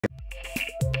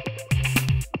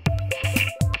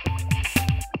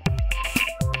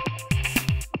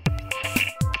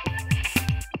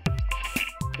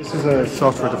is a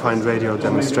software-defined radio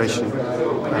demonstration,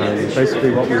 and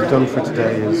basically what we've done for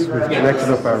today is we've connected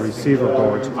up our receiver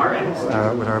board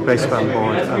with our baseband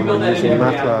board, and we're using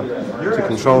MATLAB to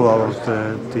control all of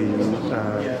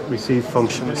the receive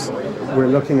functions. We're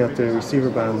looking at the receiver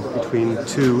band between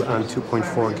 2 and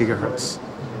 2.4 gigahertz.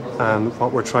 And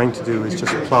what we're trying to do is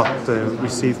just plot the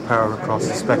receive power across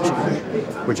the spectrum.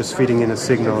 We're just feeding in a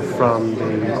signal from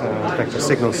the vector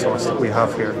signal source that we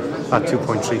have here at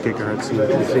 2.3 gigahertz, and you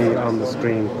can see on the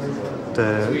screen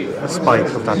a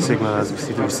spike of that signal as we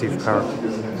see the receive power.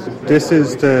 This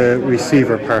is the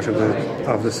receiver part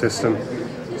of the system.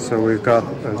 So we've got,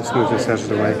 I'll just move this out of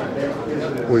the way,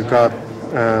 we've got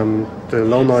the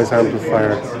low noise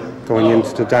amplifier going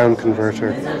into the down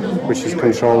converter, which is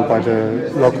controlled by the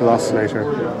local oscillator,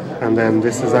 and then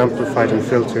this is amplified and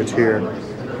filtered here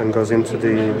and goes into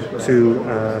the two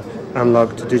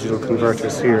analog to digital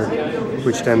converters here,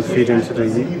 which then feed into the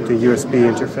USB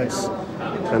interface,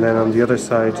 and then on the other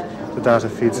side the data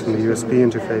feeds from the USB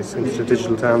interface into the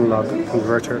digital to analog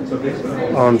converter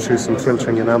on through some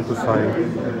filtering and amplifying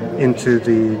into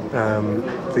the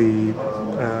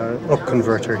up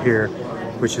converter here,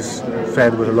 which is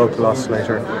fed with a local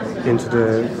oscillator into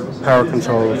the power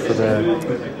control for the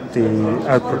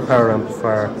output power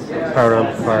amplifier,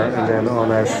 and then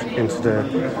on out into the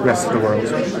rest of the world.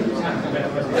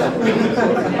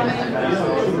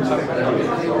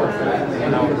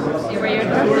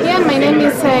 Yeah, my name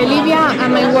is Livia,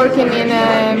 and I'm working in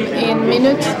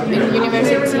Maynooth, in the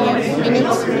University of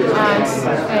Maynooth, and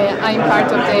I'm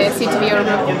part of the CTVR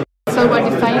group.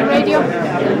 Software-defined radio.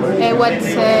 What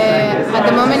at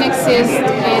the moment exists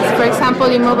is, for example,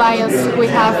 in mobiles we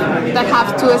have that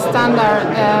have two standard.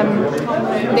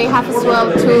 They have as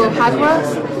well two hardware.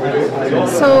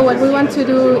 So what we want to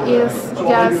do is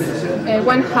just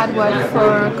one hardware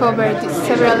for cover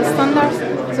several standards.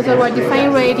 So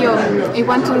software-defined radio, we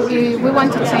want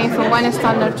to change from one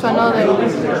standard to another.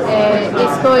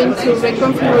 It's going to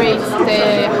reconfigure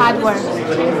the hardware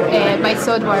by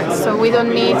software, so we don't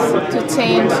need to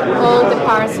change all the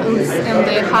parts in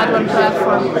the hardware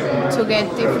platform to get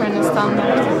different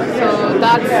standards. So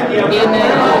that's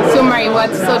in summary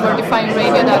what software-defined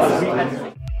radio does.